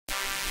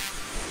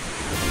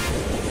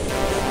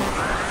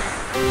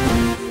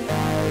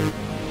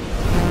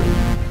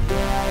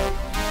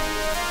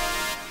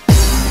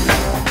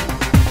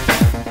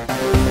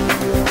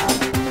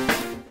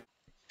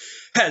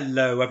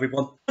Hello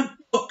everyone and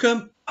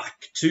welcome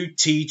back to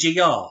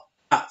TGR.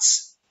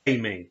 That's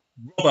Gaming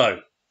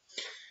Robo.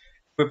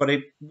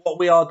 Everybody, what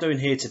we are doing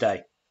here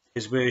today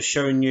is we're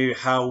showing you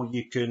how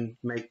you can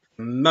make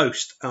the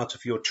most out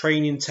of your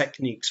training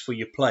techniques for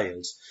your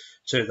players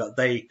so that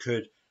they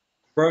could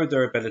grow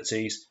their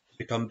abilities to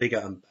become bigger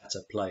and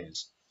better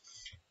players.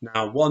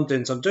 Now, what I'm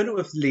doing is I'm doing it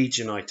with Leeds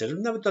United. I've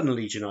never done a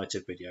Leeds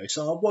United video,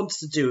 so I wanted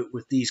to do it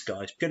with these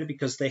guys purely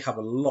because they have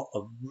a lot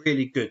of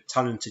really good,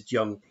 talented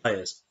young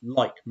players,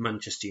 like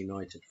Manchester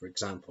United, for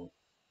example.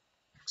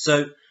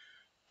 So,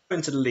 go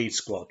into the Leeds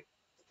squad,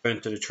 go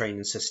into the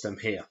training system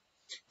here.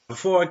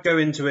 Before I go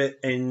into it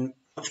in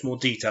much more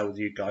detail with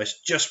you guys,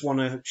 just want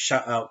to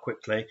shout out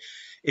quickly,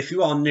 if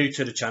you are new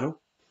to the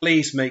channel,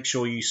 please make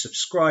sure you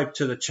subscribe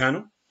to the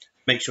channel.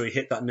 Make sure you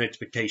hit that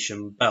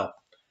notification bell.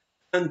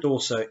 And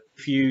also,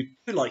 if you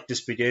do like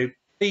this video,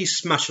 please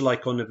smash a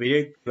like on the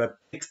video, give a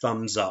big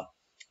thumbs up.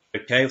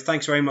 Okay, well,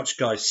 thanks very much,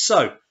 guys.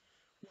 So,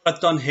 what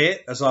I've done here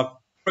is I've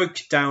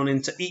broke it down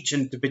into each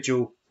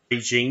individual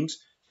regimes.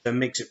 That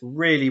makes it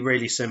really,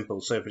 really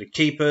simple. So for the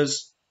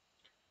keepers,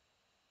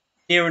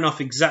 near enough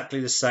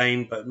exactly the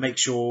same, but make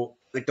sure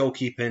the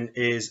goalkeeping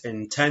is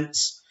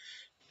intense.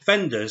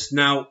 Defenders,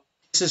 now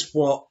this is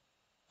what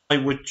I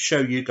would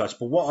show you guys,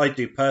 but what I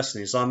do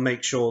personally is I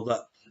make sure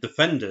that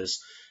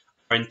defenders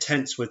are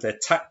intense with their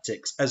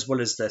tactics as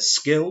well as their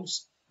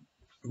skills.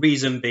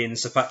 Reason being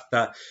is the fact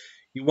that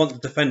you want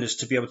the defenders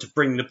to be able to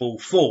bring the ball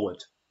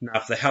forward. Now,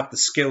 if they have the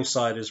skill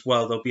side as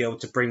well, they'll be able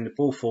to bring the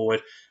ball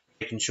forward,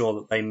 making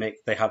sure that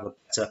they have a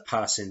better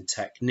passing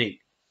technique.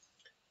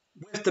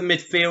 With the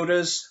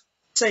midfielders,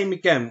 same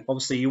again.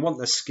 Obviously, you want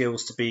their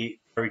skills to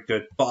be very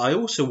good, but I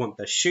also want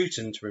their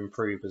shooting to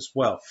improve as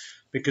well.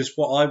 Because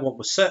what I want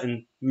with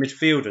certain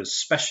midfielders,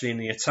 especially in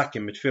the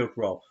attacking midfield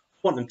role,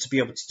 want them to be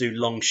able to do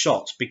long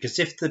shots, because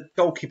if the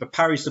goalkeeper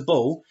parries the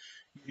ball,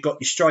 you've got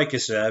your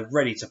strikers there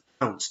ready to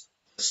pounce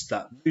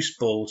that loose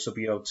ball to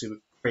be able to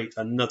create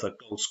another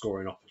goal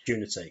scoring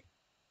opportunity.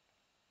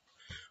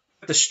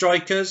 With the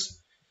strikers,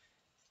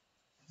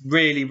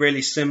 really,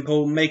 really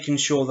simple, making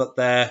sure that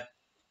their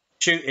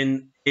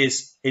shooting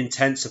is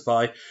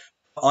intensified.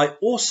 I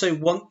also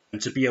want them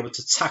to be able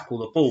to tackle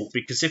the ball,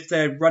 because if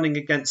they're running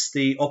against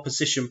the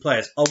opposition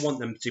players, I want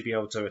them to be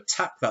able to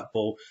attack that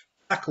ball,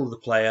 tackle the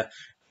player,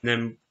 and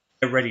then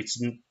they're ready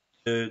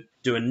to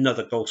do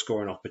another goal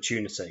scoring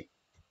opportunity.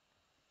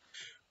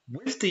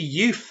 With the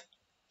youth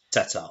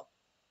setup,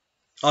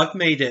 I've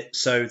made it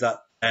so that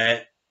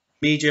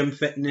medium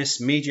fitness,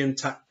 medium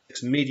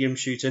tactics, medium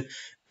shooting,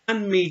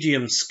 and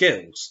medium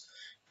skills,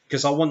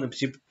 because I want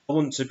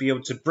to be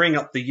able to bring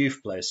up the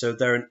youth players so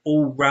they're an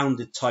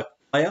all-rounded type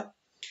of player.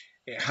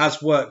 It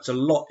has worked a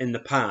lot in the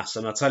past,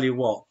 and I'll tell you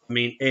what, I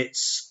mean,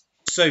 it's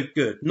so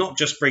good. Not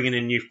just bringing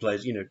in youth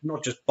players,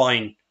 not just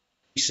buying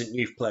decent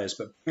youth players,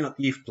 but bringing up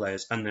youth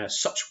players, and they're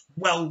such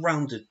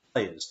well-rounded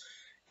players.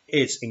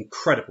 It's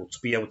incredible to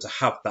be able to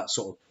have that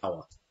sort of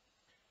power.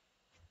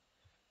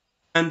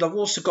 And I've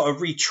also got a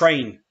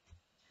retrain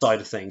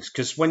side of things,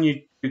 because when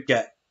you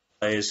get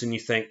players and you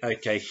think,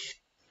 okay,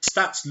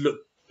 stats look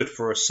good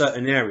for a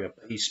certain area,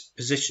 but he's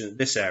positioned at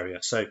this area,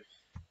 so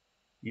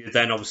you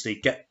then obviously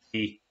get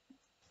the,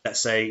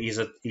 let's say he's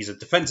a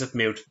defensive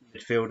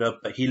midfielder,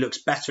 but he looks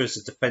better as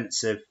a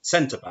defensive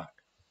centre back.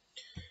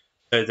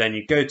 So then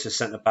you go to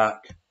centre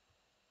back,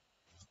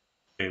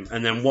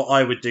 and then what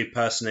I would do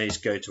personally is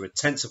go to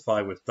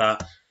intensify with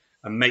that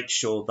and make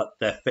sure that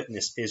their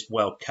fitness is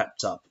well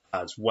kept up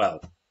as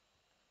well.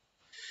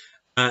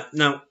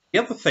 Now, the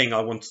other thing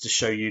I wanted to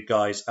show you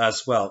guys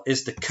as well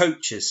is the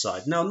coaches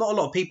side. Now, not a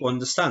lot of people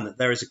understand that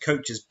there is a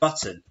coaches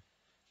button.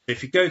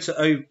 If you go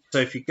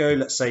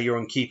let's say you're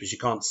on keepers, you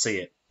can't see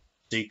it.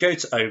 So you go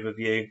to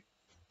overview,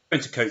 go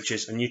into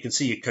coaches, and you can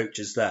see your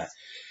coaches there.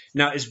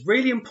 Now, it's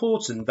really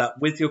important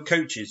that with your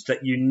coaches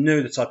that you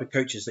know the type of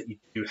coaches that you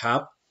do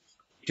have,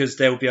 because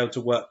they will be able to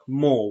work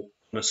more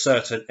on a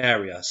certain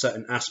area, a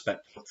certain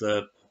aspect of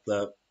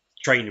the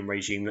training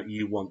regime that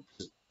you want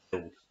to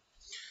build.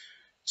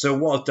 So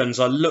what I've done is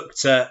I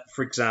looked at,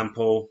 for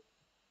example,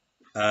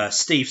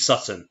 Steve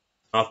Sutton.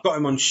 I've got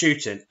him on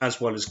shooting as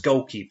well as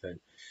goalkeeping.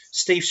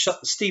 Steve Sutton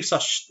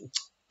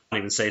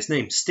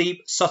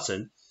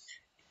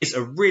is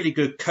a really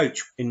good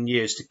coach in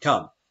years to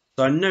come.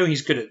 So I know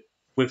he's good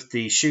with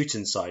the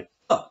shooting side,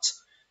 but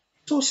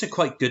he's also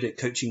quite good at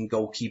coaching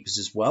goalkeepers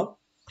as well.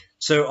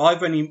 So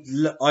I've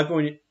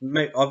only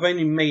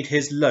made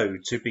his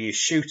load to be a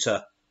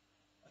shooter,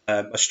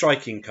 a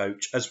striking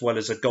coach, as well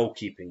as a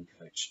goalkeeping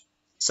coach.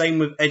 Same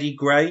with Eddie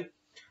Gray.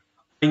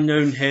 I've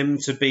known him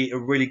to be a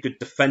really good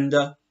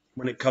defender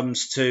when it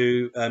comes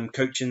to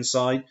coaching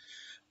side.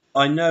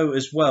 I know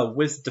as well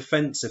with the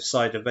defensive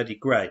side of Eddie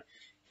Gray,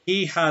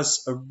 he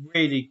has a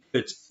really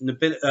good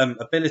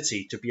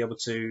ability to be able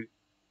to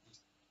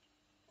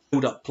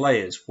build up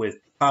players with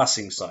the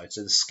passing side,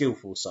 so the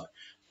skillful side.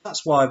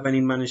 That's why I've only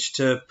managed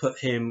to put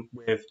him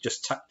with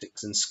just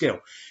tactics and skill.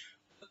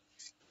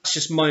 That's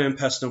just my own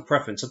personal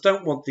preference. I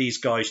don't want these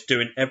guys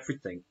doing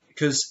everything,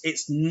 because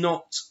it's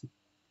not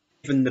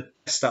even the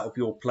best out of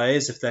your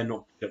players if they're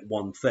not good at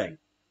one thing.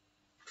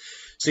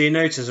 So you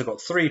notice I've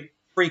got three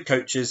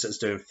coaches that's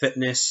doing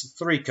fitness,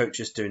 3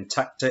 coaches doing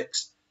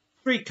tactics,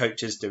 3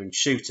 coaches doing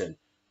shooting,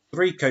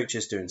 3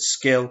 coaches doing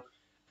skill,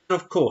 and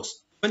of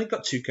course I've only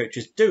got 2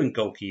 coaches doing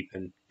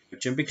goalkeeping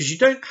coaching, because you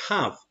don't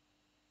have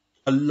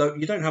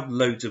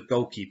loads of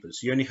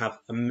goalkeepers. You only have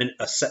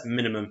a set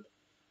minimum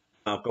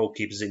amount of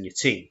goalkeepers in your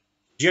team.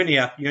 You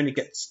only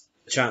get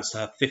the chance to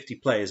have 50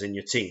 players in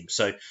your team,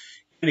 so you're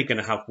only going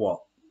to have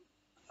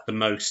at the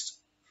most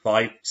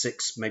 5,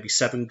 6, maybe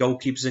 7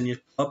 goalkeepers in your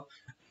club.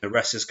 The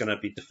rest is going to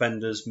be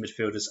defenders,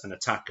 midfielders, and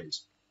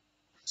attackers.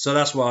 So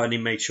that's why I only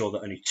made sure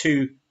that only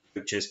 2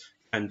 coaches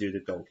can do the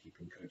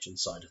goalkeeping coaching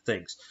side of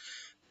things.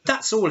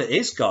 That's all it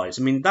is, guys.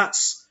 I mean,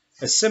 that's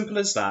as simple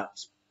as that.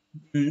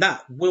 And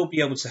that will be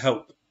able to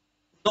help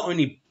not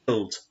only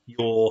build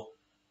your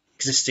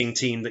existing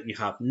team that you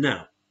have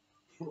now,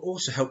 it will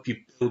also help you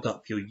build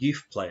up your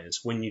youth players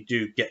when you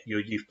do get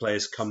your youth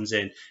players comes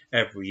in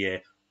every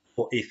year,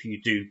 or if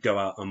you do go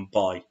out and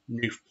buy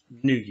new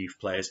youth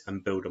players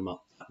and build them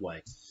up that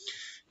way.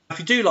 If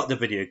you do like the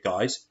video,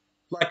 guys,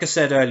 like I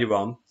said earlier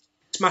on,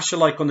 smash a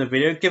like on the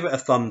video, give it a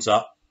thumbs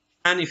up.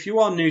 And if you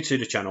are new to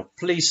the channel,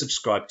 please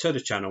subscribe to the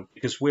channel,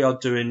 because we are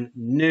doing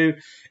new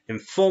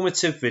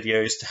informative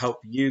videos to help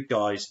you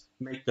guys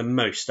make the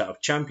most out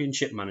of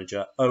Championship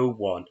Manager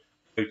 01,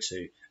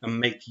 02 and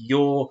make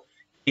your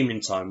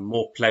gaming time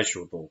more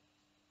pleasurable.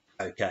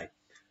 Okay.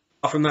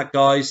 Apart from that,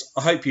 guys,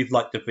 I hope you've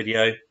liked the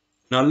video,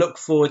 and I look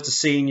forward to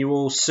seeing you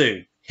all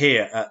soon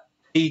here at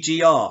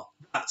TGR.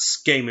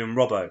 That's Gaming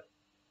Robo.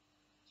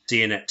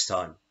 See you next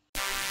time.